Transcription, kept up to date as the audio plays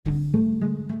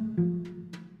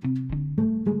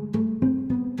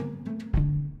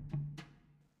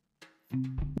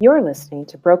You're listening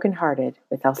to Broken Hearted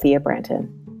with Althea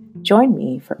Branton. Join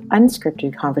me for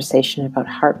unscripted conversation about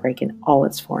heartbreak in all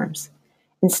its forms.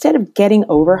 Instead of getting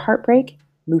over heartbreak,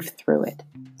 move through it.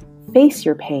 Face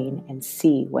your pain and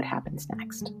see what happens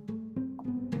next.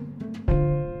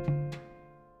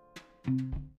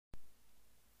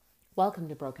 Welcome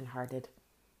to Broken Hearted.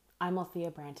 I'm Althea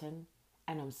Branton,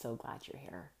 and I'm so glad you're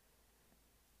here.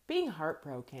 Being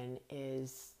heartbroken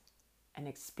is an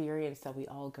experience that we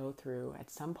all go through at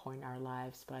some point in our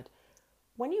lives, but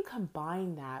when you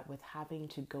combine that with having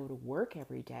to go to work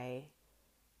every day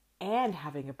and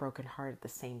having a broken heart at the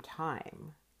same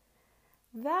time,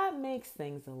 that makes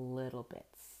things a little bit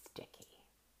sticky.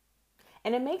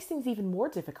 And it makes things even more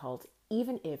difficult,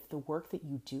 even if the work that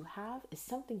you do have is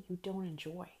something you don't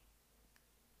enjoy.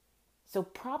 So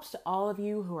props to all of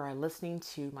you who are listening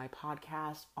to my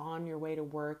podcast on your way to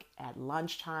work, at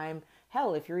lunchtime.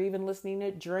 Hell, if you're even listening to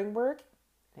it during work,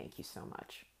 thank you so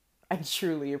much. I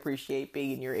truly appreciate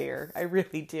being in your ear. I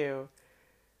really do.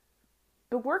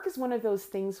 But work is one of those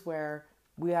things where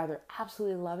we either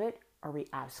absolutely love it or we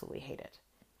absolutely hate it.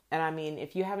 And I mean,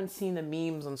 if you haven't seen the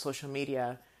memes on social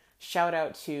media, shout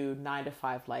out to 9 to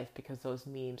 5 Life, because those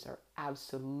memes are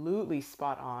absolutely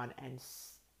spot on and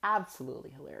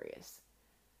absolutely hilarious.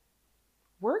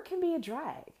 Work can be a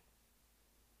drag.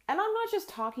 And I'm not just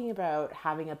talking about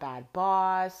having a bad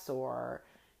boss or,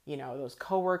 those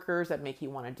coworkers that make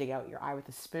you want to dig out your eye with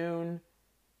a spoon.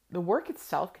 The work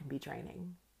itself can be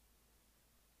draining.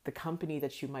 The company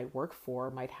that you might work for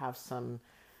might have some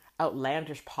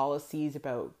outlandish policies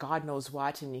about God knows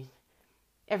what. And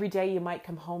every day you might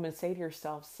come home and say to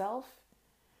yourself,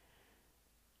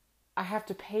 I have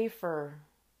to pay for,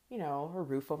 a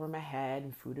roof over my head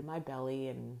and food in my belly,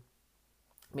 and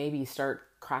maybe start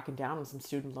cracking down on some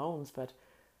student loans. But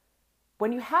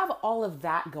when you have all of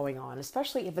that going on,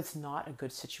 especially if it's not a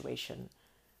good situation,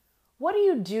 what do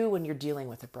you do when you're dealing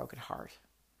with a broken heart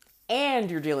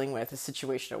and you're dealing with a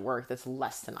situation at work that's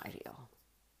less than ideal?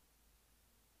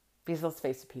 Because let's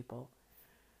face it, people,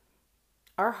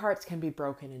 our hearts can be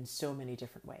broken in so many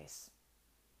different ways.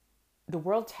 The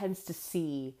world tends to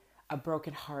see a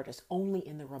broken heart as only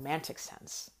in the romantic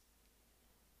sense.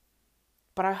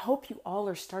 But I hope you all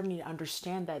are starting to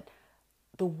understand that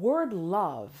the word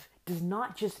love does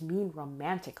not just mean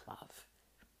romantic love.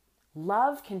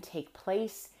 Love can take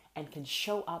place and can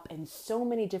show up in so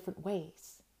many different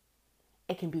ways.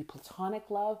 It can be platonic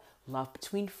love, love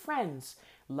between friends,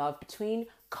 love between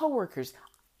coworkers.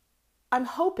 I'm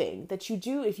hoping that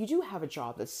if you do have a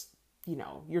job that's,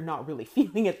 you're not really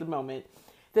feeling at the moment,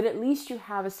 that at least you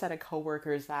have a set of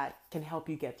coworkers that can help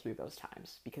you get through those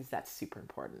times, because that's super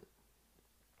important.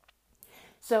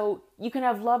 So you can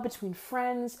have love between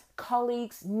friends,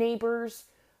 colleagues, neighbors,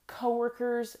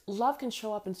 coworkers. Love can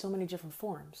show up in so many different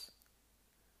forms.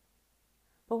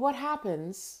 But what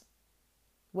happens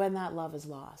when that love is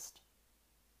lost?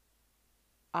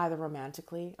 Either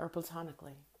romantically or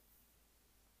platonically.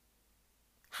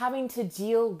 Having to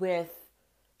deal with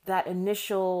that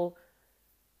initial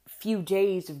few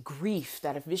days of grief,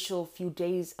 that initial few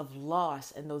days of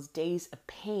loss, and those days of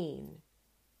pain.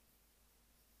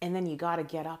 And then you got to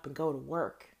get up and go to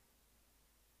work.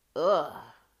 Ugh.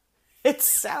 It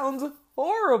sounds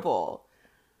horrible.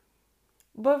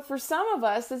 But for some of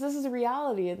us, this is a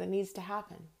reality that needs to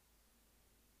happen.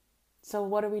 So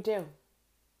what do?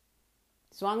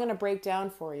 So I'm going to break down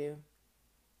for you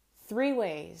 3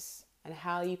 ways on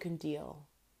how you can deal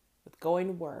with going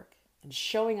to work and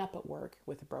showing up at work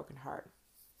with a broken heart.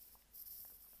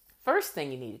 First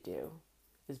thing you need to do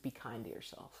is be kind to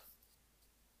yourself.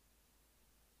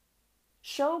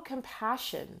 Show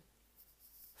compassion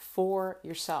for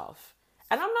yourself.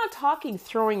 And I'm not talking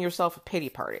throwing yourself a pity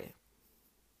party.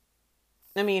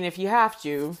 I mean, if you have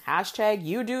to, hashtag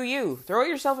you do you. Throw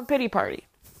yourself a pity party.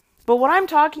 But what I'm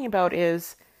talking about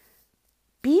is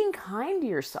being kind to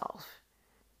yourself.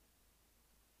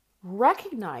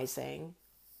 Recognizing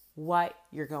what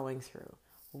you're going through.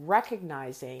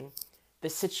 Recognizing the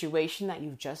situation that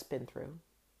you've just been through.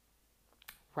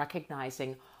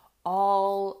 Recognizing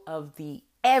all of the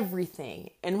everything.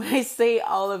 And when I say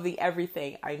all of the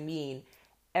everything, I mean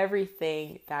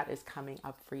everything that is coming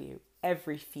up for you.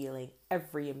 Every feeling,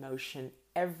 every emotion,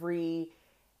 every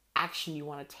action you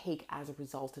want to take as a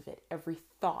result of it. Every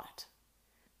thought.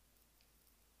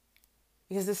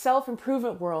 Because the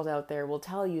self-improvement world out there will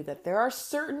tell you that there are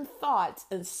certain thoughts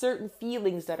and certain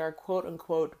feelings that are quote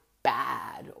unquote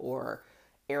bad, or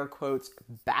air quotes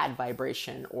bad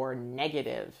vibration or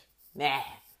negative. Nah.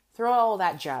 Throw all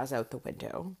that jazz out the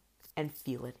window and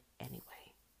feel it anyway.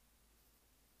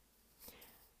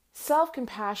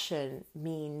 Self-compassion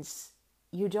means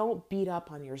you don't beat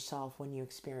up on yourself when you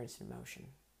experience an emotion.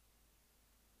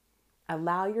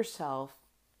 Allow yourself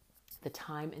the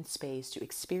time and space to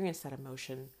experience that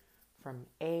emotion from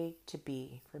A to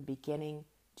B, from beginning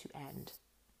to end.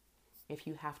 If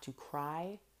you have to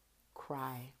cry,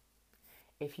 cry.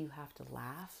 If you have to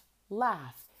laugh,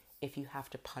 laugh. If you have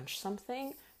to punch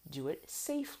something, do it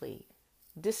safely.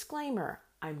 Disclaimer,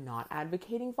 I'm not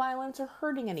advocating violence or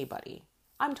hurting anybody.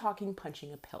 I'm talking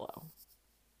punching a pillow.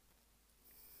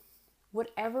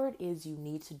 Whatever it is you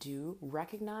need to do,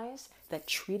 recognize that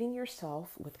treating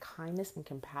yourself with kindness and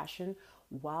compassion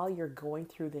while you're going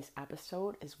through this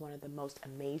episode is one of the most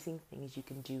amazing things you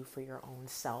can do for your own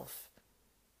self.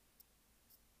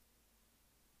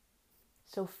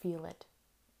 So feel it.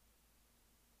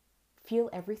 Feel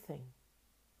everything.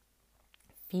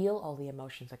 Feel all the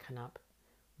emotions that come up.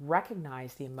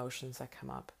 Recognize the emotions that come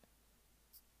up.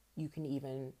 You can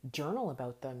even journal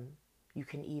about them. You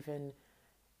can even,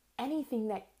 anything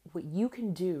that what you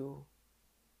can do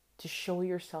to show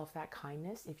yourself that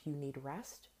kindness. If you need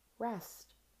rest,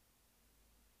 rest.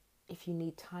 If you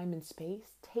need time and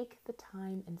space, take the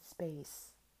time and space.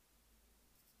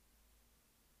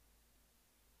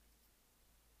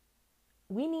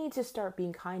 We need to start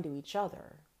being kind to each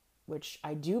other, which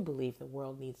I do believe the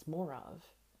world needs more of.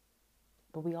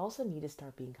 But we also need to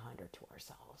start being kinder to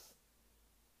ourselves.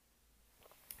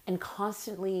 And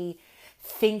constantly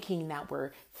thinking that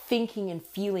we're thinking and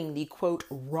feeling the quote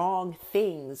wrong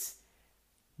things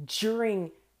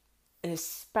during an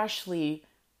especially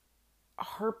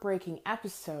heartbreaking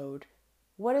episode,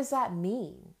 what does that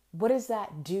mean? What does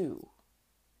that do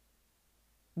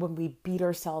when we beat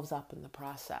ourselves up in the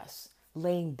process,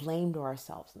 laying blame to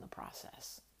ourselves in the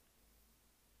process?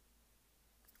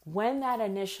 When that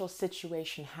initial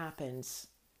situation happens,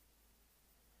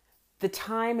 the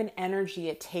time and energy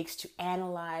it takes to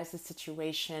analyze the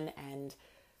situation and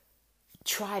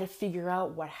try to figure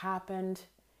out what happened,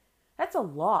 that's a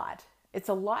lot. It's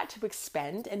a lot to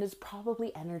expend, and it's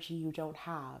probably energy you don't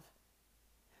have.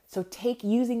 So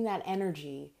using that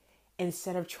energy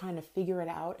instead of trying to figure it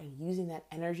out, and using that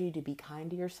energy to be kind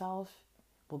to yourself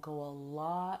will go a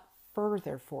lot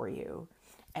further for you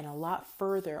and a lot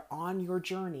further on your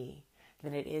journey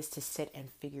than it is to sit and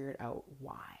figure it out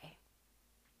why.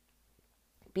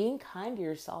 Being kind to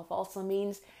yourself also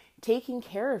means taking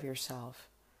care of yourself.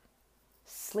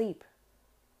 Sleep,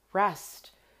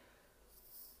 rest,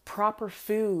 proper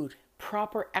food,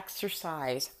 proper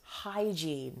exercise,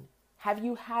 hygiene. Have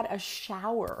you had a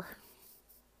shower?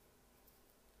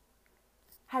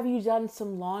 Have you done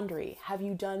some laundry? Have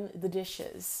you done the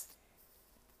dishes?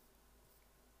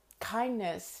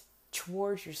 Kindness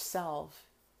towards yourself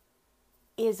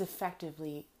is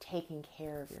effectively taking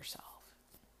care of yourself.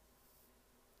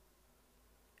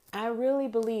 I really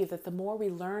believe that the more we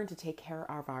learn to take care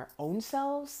of our own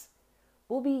selves,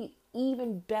 we'll be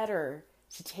even better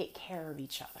to take care of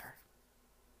each other.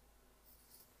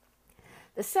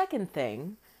 The second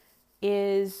thing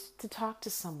is to talk to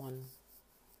someone.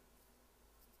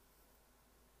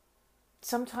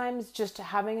 Sometimes just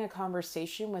having a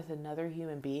conversation with another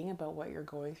human being about what you're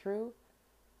going through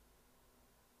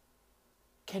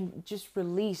can just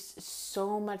release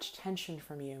so much tension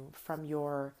from you, from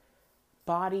your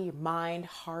body, mind,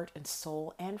 heart, and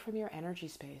soul, and from your energy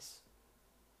space.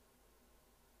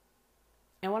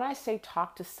 And when I say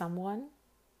talk to someone,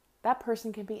 that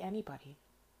person can be anybody.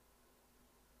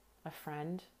 A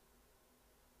friend,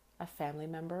 a family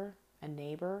member, a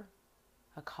neighbor,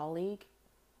 a colleague.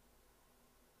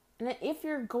 And if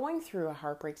you're going through a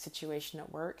heartbreak situation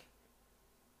at work,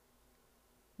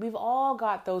 we've all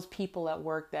got those people at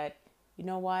work that, you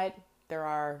know what,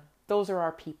 those are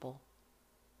our people.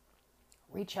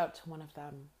 Reach out to one of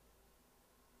them.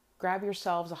 Grab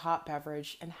yourselves a hot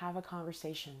beverage and have a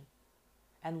conversation.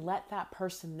 And let that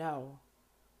person know,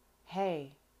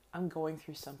 hey, I'm going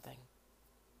through something.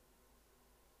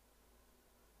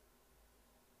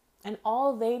 And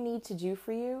all they need to do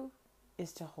for you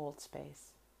is to hold space.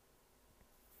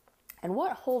 And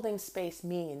what holding space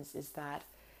means is that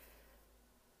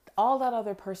all that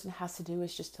other person has to do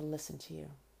is just to listen to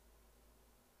you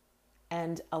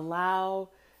and allow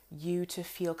you to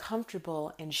feel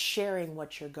comfortable in sharing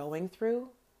what you're going through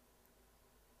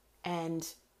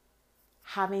and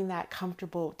having that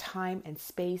comfortable time and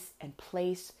space and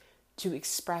place to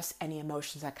express any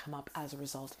emotions that come up as a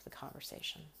result of the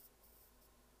conversation.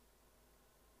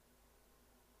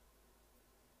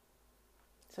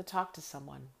 So talk to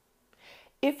someone.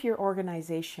 If your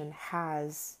organization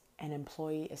has an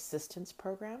employee assistance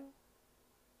program,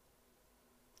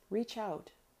 reach out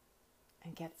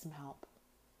and get some help.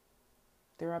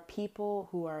 There are people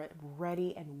who are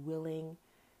ready and willing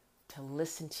to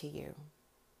listen to you,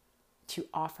 to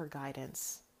offer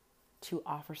guidance, to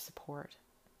offer support.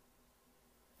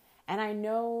 And I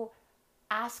know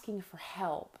asking for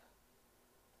help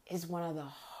is one of the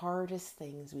hardest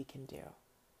things we can do.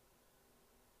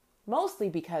 Mostly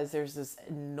because there's this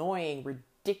annoying,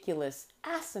 ridiculous,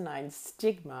 asinine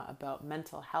stigma about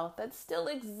mental health that still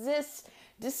exists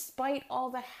despite all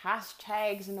the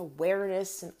hashtags and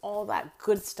awareness and all that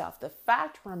good stuff. The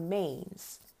fact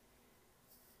remains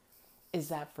is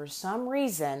that for some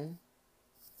reason,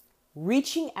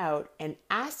 reaching out and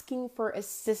asking for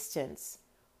assistance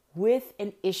with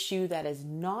an issue that is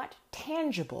not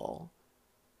tangible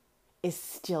is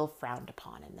still frowned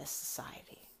upon in this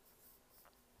society.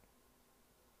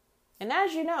 And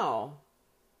as you know,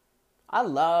 I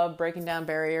love breaking down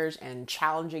barriers and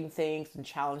challenging things and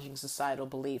challenging societal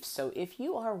beliefs. So if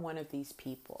you are one of these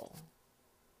people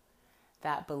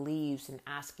that believes in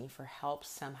asking for help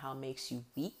somehow makes you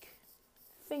weak,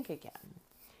 think again.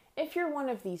 If you're one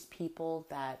of these people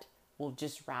that will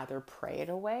just rather pray it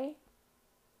away,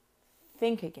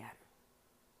 think again.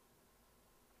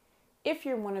 If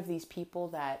you're one of these people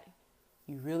that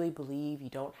you really believe you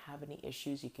don't have any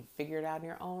issues, you can figure it out on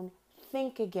your own,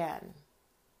 think again.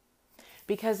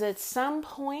 Because at some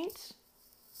point,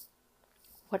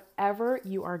 whatever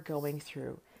you are going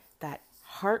through, that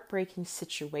heartbreaking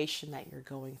situation that you're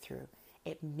going through,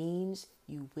 it means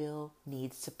you will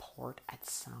need support at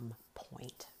some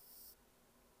point.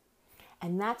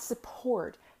 And that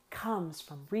support comes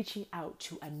from reaching out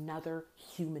to another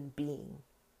human being.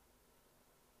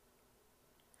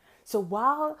 So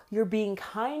while you're being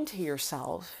kind to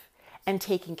yourself and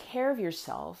taking care of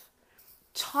yourself,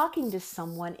 talking to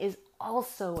someone is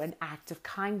also an act of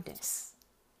kindness.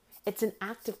 It's an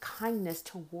act of kindness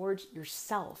towards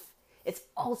yourself. It's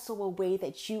also a way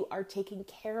that you are taking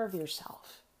care of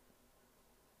yourself.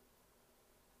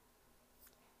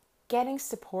 Getting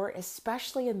support,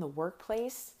 especially in the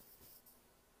workplace,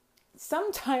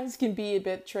 sometimes can be a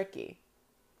bit tricky.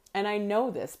 And I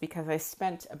know this because I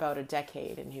spent about a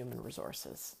decade in human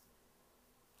resources.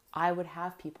 I would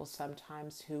have people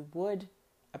sometimes who would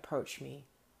approach me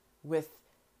with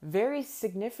very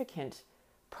significant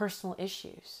personal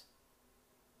issues.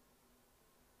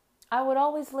 I would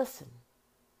always listen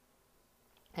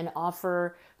and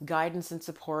offer guidance and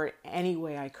support any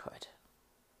way I could.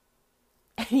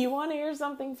 And you want to hear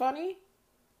something funny?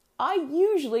 I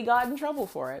usually got in trouble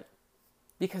for it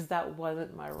because that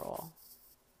wasn't my role.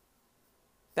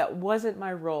 That wasn't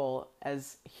my role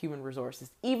as human resources.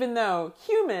 Even though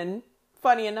human,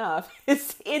 funny enough,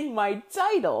 is in my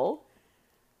title,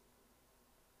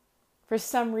 for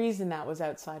some reason that was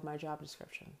outside my job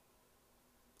description.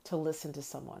 To listen to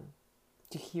someone,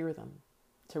 to hear them,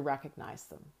 to recognize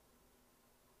them.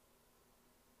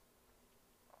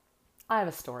 I have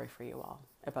a story for you all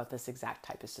about this exact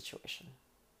type of situation.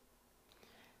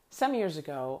 Some years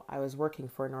ago, I was working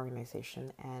for an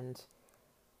organization and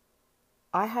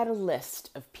I had a list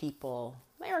of people.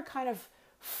 They were kind of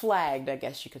flagged, I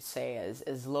guess you could say,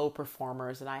 as low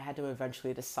performers, and I had to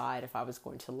eventually decide if I was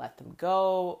going to let them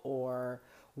go or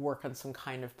work on some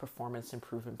kind of performance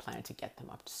improvement plan to get them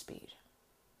up to speed.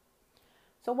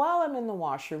 So while I'm in the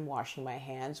washroom washing my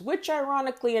hands, which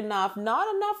ironically enough, not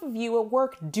enough of you at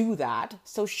work do that,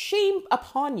 so shame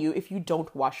upon you if you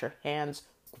don't wash your hands.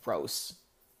 Gross.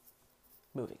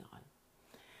 Moving on.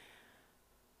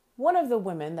 One of the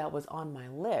women that was on my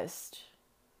list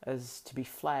as to be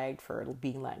flagged for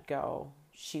being let go,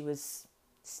 she was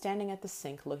standing at the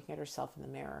sink looking at herself in the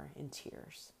mirror in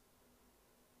tears.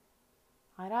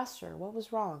 I'd asked her, what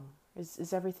was wrong?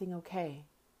 Is everything okay?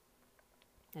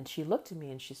 And she looked at me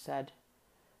and she said,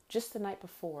 just the night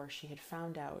before, she had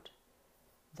found out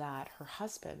that her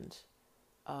husband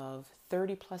of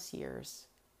 30 plus years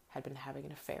had been having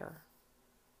an affair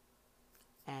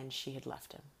and she had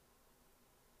left him.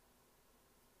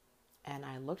 And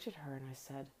I looked at her and I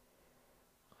said,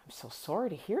 I'm so sorry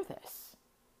to hear this.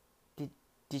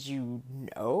 Did you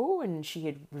know? And she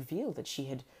had revealed that she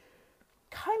had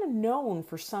kind of known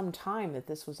for some time that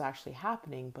this was actually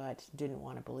happening, but didn't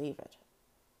want to believe it.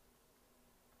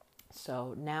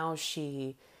 So now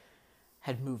she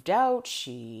had moved out.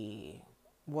 She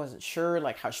wasn't sure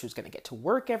how she was going to get to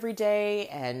work every day.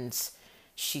 And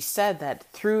she said that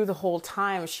through the whole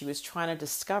time she was trying to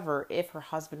discover if her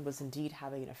husband was indeed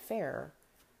having an affair,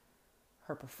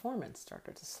 her performance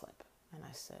started to slip. And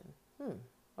I said,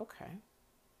 okay.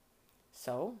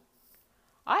 So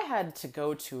I had to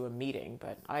go to a meeting,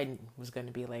 but I was going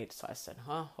to be late. So I said,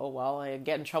 oh well, I'd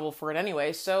get in trouble for it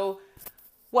anyway. So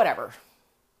whatever.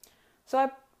 So I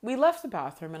we left the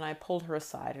bathroom and I pulled her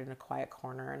aside in a quiet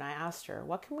corner and I asked her,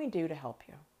 "What can we do to help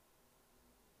you?"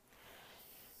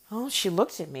 Well, she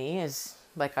looked at me as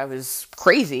like I was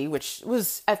crazy, which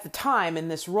was at the time in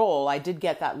this role, I did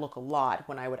get that look a lot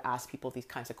when I would ask people these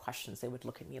kinds of questions. They would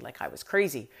look at me like I was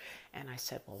crazy. And I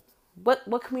said, "Well,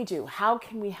 what can we do? How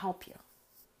can we help you?"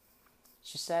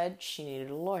 She said she needed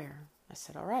a lawyer. I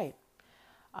said, "All right."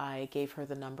 I gave her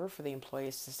the number for the employee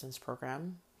assistance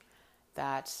program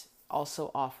that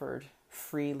also offered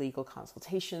free legal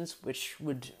consultations, which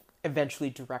would eventually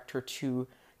direct her to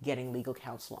getting legal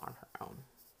counsel on her own.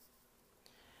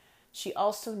 She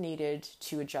also needed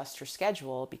to adjust her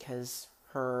schedule because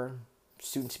her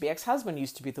soon-to-be ex-husband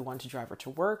used to be the one to drive her to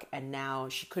work, and now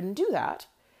she couldn't do that.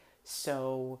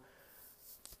 So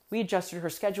we adjusted her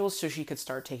schedule so she could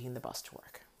start taking the bus to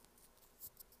work.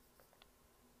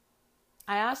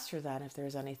 I asked her then if there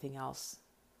was anything else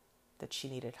that she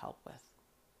needed help with.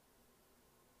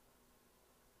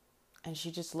 And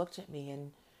she just looked at me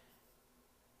and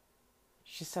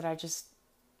she said,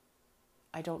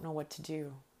 I don't know what to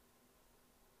do.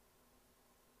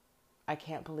 I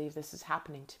can't believe this is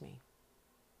happening to me."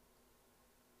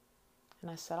 And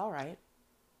I said, "All right,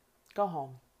 go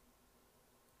home."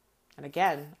 And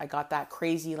again, I got that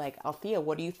crazy, like, "Althea,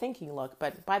 what are you thinking?" look.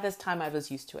 But by this time I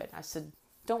was used to it. I said,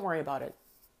 "Don't worry about it.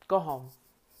 Go home.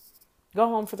 Go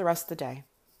home for the rest of the day.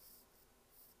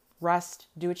 Rest,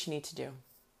 do what you need to do.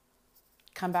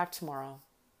 Come back tomorrow.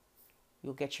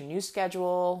 You'll get your new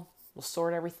schedule. We'll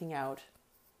sort everything out."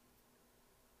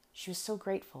 She was so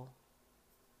grateful.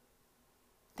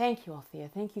 "Thank you, Althea.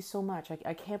 Thank you so much.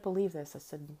 I can't believe this." I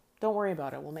said, "Don't worry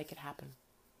about it. We'll make it happen."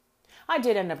 I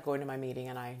did end up going to my meeting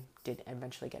and I did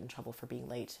eventually get in trouble for being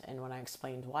late. And when I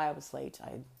explained why I was late,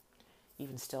 I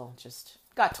even still just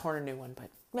got torn a new one. But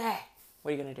what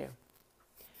are you going to do?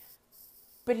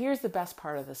 But here's the best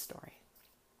part of the story.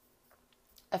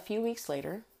 A few weeks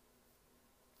later,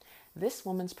 this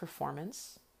woman's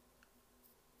performance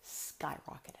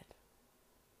skyrocketed.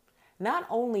 Not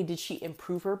only did she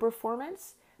improve her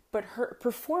performance, but her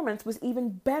performance was even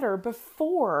better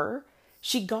before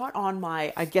she got on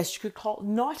my, I guess you could call it,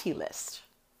 naughty list.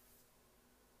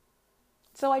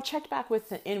 So I checked back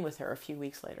in with her a few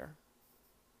weeks later.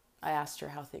 I asked her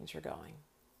how things were going.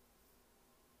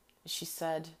 She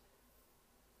said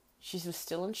she was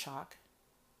still in shock,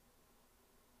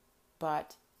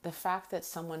 but the fact that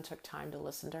someone took time to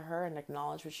listen to her and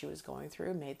acknowledge what she was going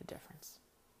through made the difference,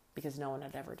 because no one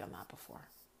had ever done that before.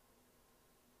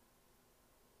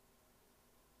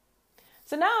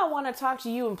 So now I want to talk to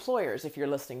you employers if you're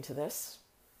listening to this.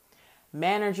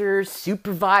 Managers,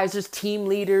 supervisors, team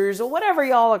leaders, or whatever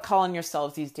y'all are calling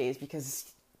yourselves these days,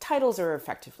 because titles are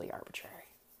effectively arbitrary.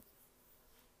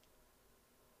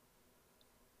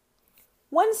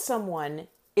 When someone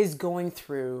is going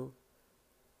through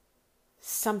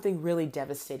something really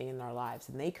devastating in their lives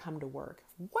and they come to work,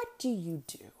 what do you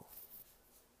do?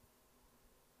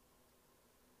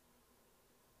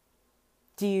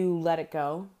 Do you let it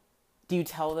go? Do you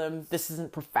tell them this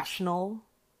isn't professional,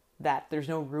 that there's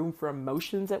no room for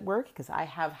emotions at work? Because I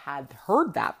have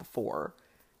heard that before.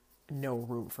 No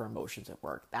room for emotions at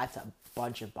work. That's a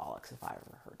bunch of bollocks if I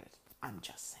ever heard it. I'm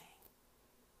just saying.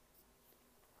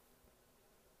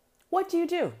 What do?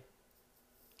 Do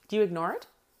you ignore it?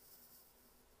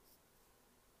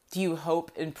 Do you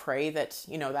hope and pray that,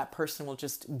 that person will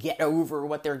just get over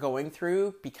what they're going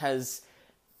through because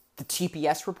the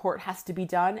TPS report has to be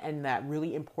done and that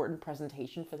really important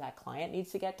presentation for that client needs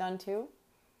to get done too?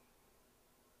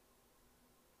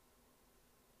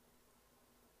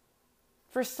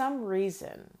 For some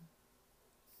reason,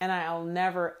 and I'll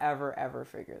never, ever, ever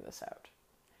figure this out,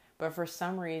 but for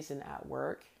some reason at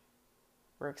work,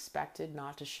 we're expected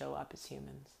not to show up as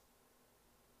humans.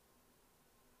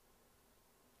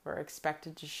 We're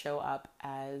expected to show up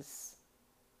as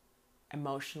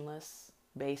emotionless,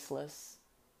 baseless,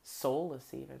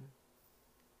 soulless even.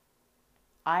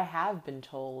 I have been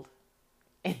told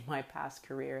in my past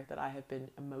career that I have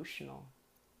been emotional.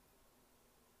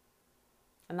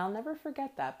 And I'll never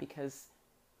forget that, because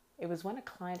it was when a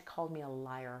client called me a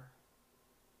liar.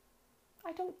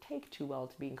 I don't take too well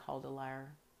to being called a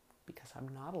liar, because I'm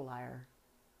not a liar.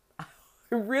 I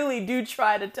really do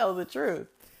try to tell the truth.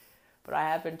 But I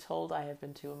have been told I have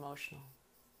been too emotional.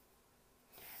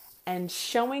 And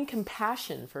showing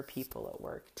compassion for people at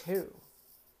work too.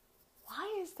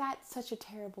 Why is that such a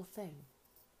terrible thing?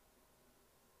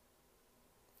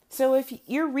 So if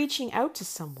you're reaching out to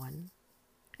someone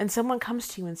and someone comes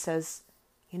to you and says,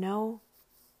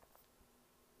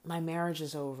 my marriage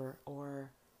is over, or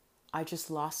I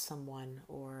just lost someone,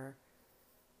 or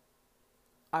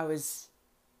I was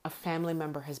a family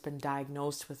member has been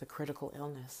diagnosed with a critical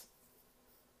illness.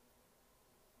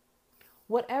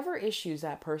 Whatever issues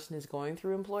that person is going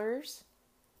through, employers,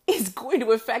 is going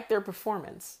to affect their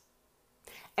performance.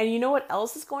 And you know what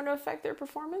else is going to affect their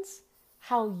performance?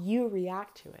 How you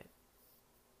react to it.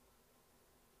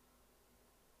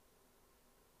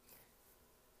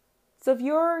 So if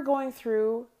you're going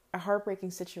through a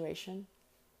heartbreaking situation,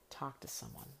 talk to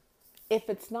someone. If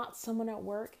it's not someone at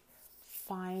work,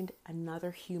 find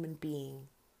another human being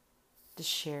to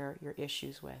share your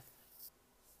issues with.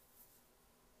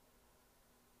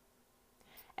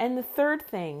 And the third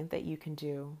thing that you can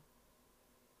do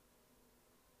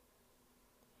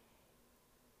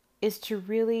is to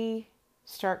really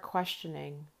start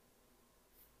questioning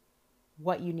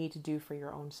what you need to do for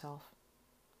your own self.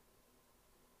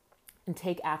 And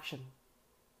take action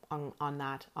on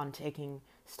that, on taking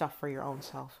stuff for your own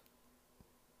self.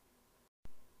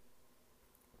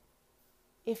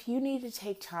 If you need to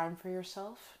take time for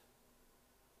yourself,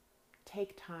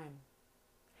 take time.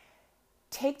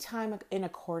 Take time in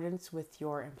accordance with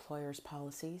your employer's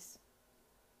policies.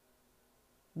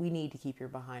 We need to keep your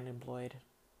behind employed.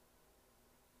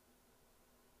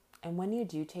 And when you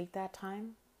do take that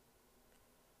time,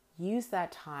 use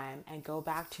that time and go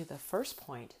back to the first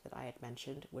point that I had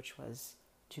mentioned, which was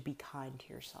to be kind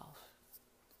to yourself.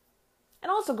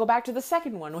 And also go back to the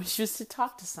second one, which was to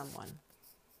talk to someone.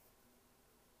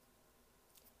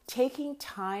 Taking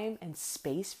time and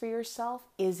space for yourself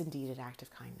is indeed an act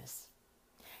of kindness.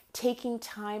 Taking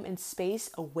time and space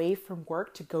away from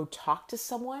work to go talk to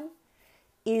someone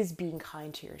is being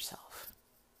kind to yourself.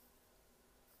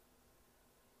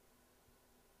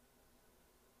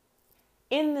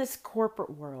 In this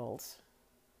corporate world,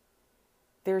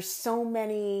 there's so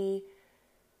many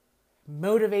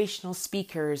motivational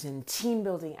speakers and team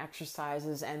building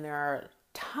exercises, and there are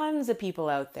tons of people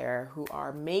out there who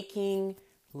are making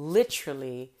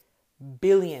literally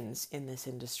billions in this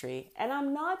industry. And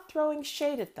I'm not throwing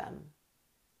shade at them,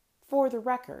 for the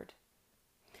record,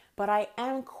 but I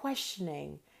am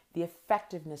questioning the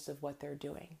effectiveness of what they're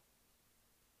doing.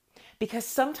 Because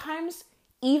sometimes,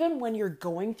 even when you're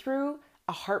going through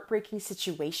a heartbreaking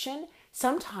situation,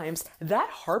 sometimes that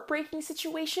heartbreaking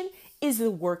situation is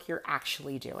the work you're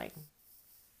actually doing.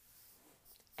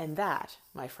 And that,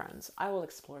 my friends, I will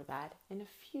explore that in a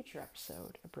future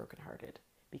episode of Broken Hearted,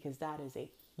 because that is a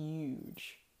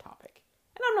huge topic.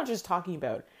 And I'm not just talking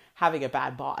about having a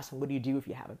bad boss and what do you do if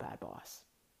you have a bad boss.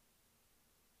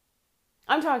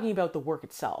 I'm talking about the work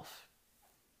itself.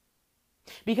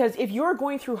 Because if you're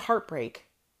going through heartbreak,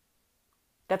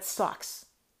 that sucks.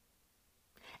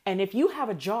 And if you have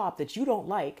a job that you don't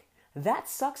like, that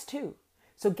sucks too.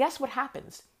 So guess what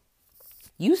happens?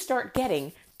 You start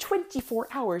getting 24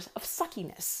 hours of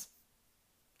suckiness.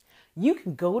 You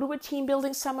can go to a team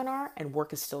building seminar and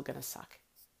work is still going to suck.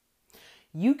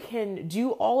 You can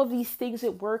do all of these things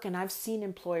at work, and I've seen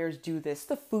employers do this.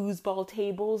 The foosball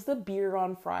tables, the beer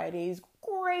on Fridays,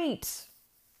 great.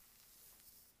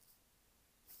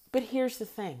 But here's the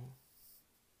thing.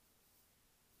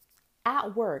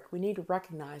 At work, we need to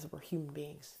recognize that we're human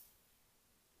beings.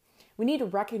 We need to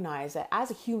recognize that as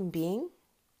a human being,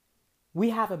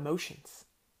 we have emotions.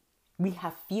 We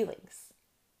have feelings.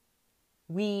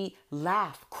 We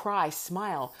laugh, cry,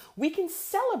 smile. We can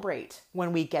celebrate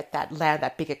when we get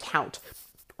that big account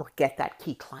or get that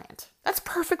key client. That's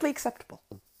perfectly acceptable.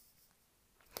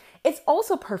 It's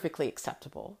also perfectly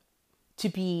acceptable to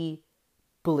be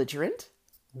belligerent,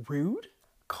 rude,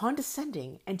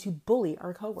 condescending, and to bully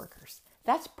our coworkers.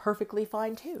 That's perfectly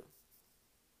fine too.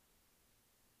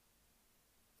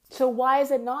 So why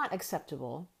is it not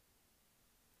acceptable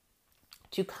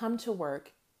to come to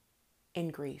work in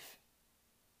grief,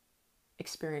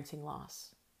 experiencing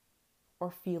loss,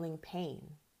 or feeling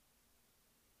pain?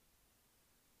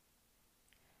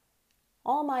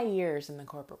 All my years in the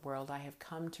corporate world, I have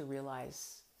come to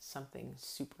realize something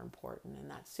super important,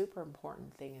 and that super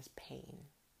important thing is pain.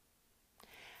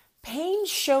 Pain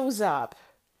shows up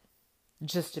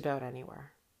just about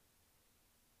anywhere.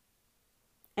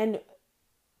 And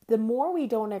the more we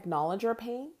don't acknowledge our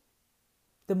pain,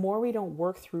 the more we don't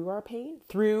work through our pain,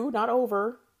 not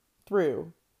over,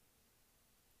 through,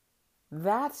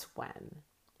 that's when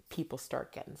people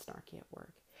start getting snarky at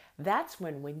work. That's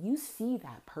when you see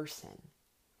that person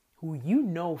who you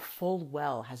know full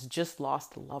well has just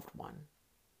lost a loved one,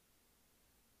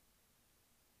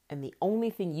 and the only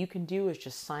thing you can do is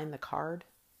just sign the card,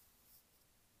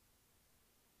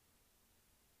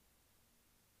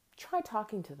 try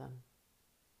talking to them.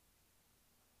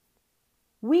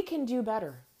 We can do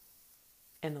better.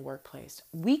 in the workplace.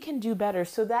 We can do better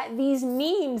so that these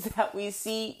memes that we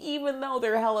see, even though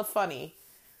they're hella funny,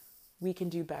 we can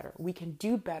do better. We can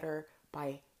do better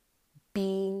by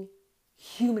being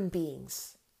human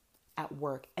beings at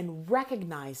work and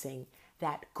recognizing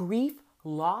that grief,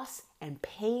 loss, and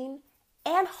pain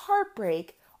and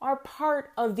heartbreak are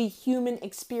part of the human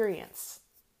experience.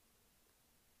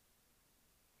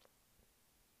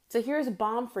 So here's a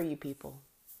bomb for you people.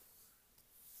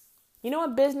 You know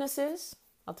what business is?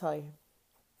 I'll tell you.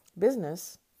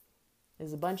 Business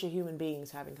is a bunch of human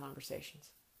beings having conversations.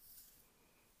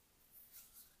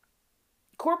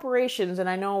 Corporations, and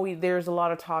I know there's a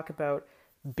lot of talk about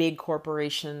big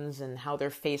corporations and how they're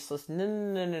faceless.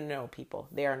 No, people.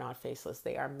 They are not faceless.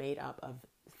 They are made up of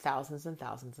thousands and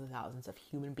thousands and thousands of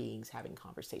human beings having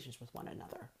conversations with one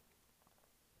another.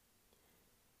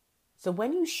 So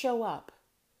when you show up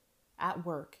at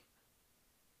work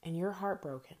and you're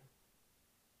heartbroken,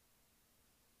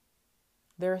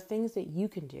 there are things that you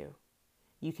can do.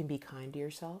 You can be kind to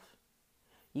yourself.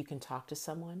 You can talk to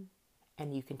someone,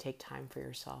 and you can take time for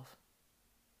yourself.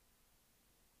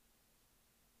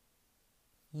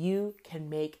 You can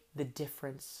make the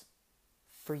difference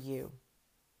for you.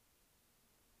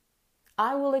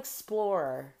 I will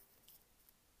explore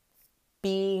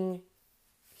being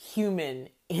human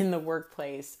in the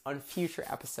workplace on future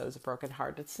episodes of Broken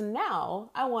Hearted. So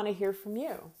now I want to hear from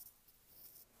you.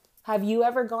 Have you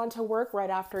ever gone to work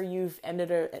right after you've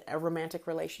ended a romantic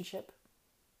relationship?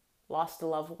 Lost a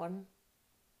loved one?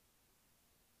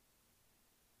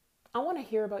 I want to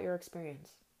hear about your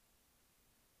experience.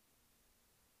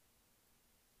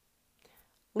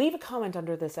 Leave a comment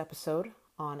under this episode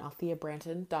on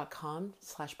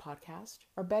altheabranton.com/podcast,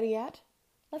 or better yet,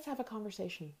 let's have a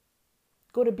conversation.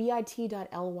 Go to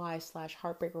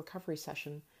bit.ly/heartbreak recovery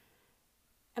session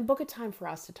and book a time for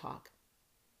us to talk.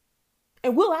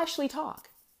 And we'll actually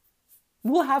talk.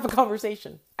 We'll have a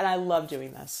conversation. And I love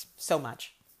doing this so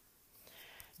much.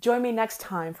 Join me next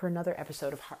time for another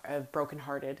episode of Broken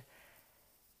Hearted.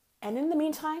 And in the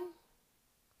meantime,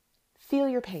 feel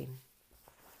your pain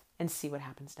and see what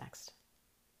happens next.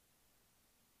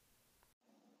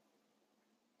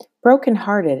 Broken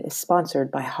Hearted is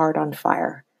sponsored by Heart on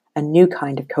Fire, a new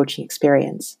kind of coaching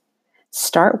experience.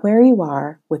 Start where you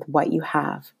are with what you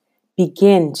have.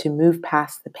 Begin to move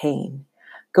past the pain.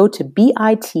 Go to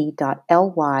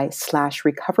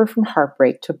bit.ly/recover from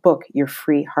heartbreak to book your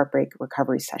free heartbreak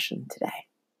recovery session today.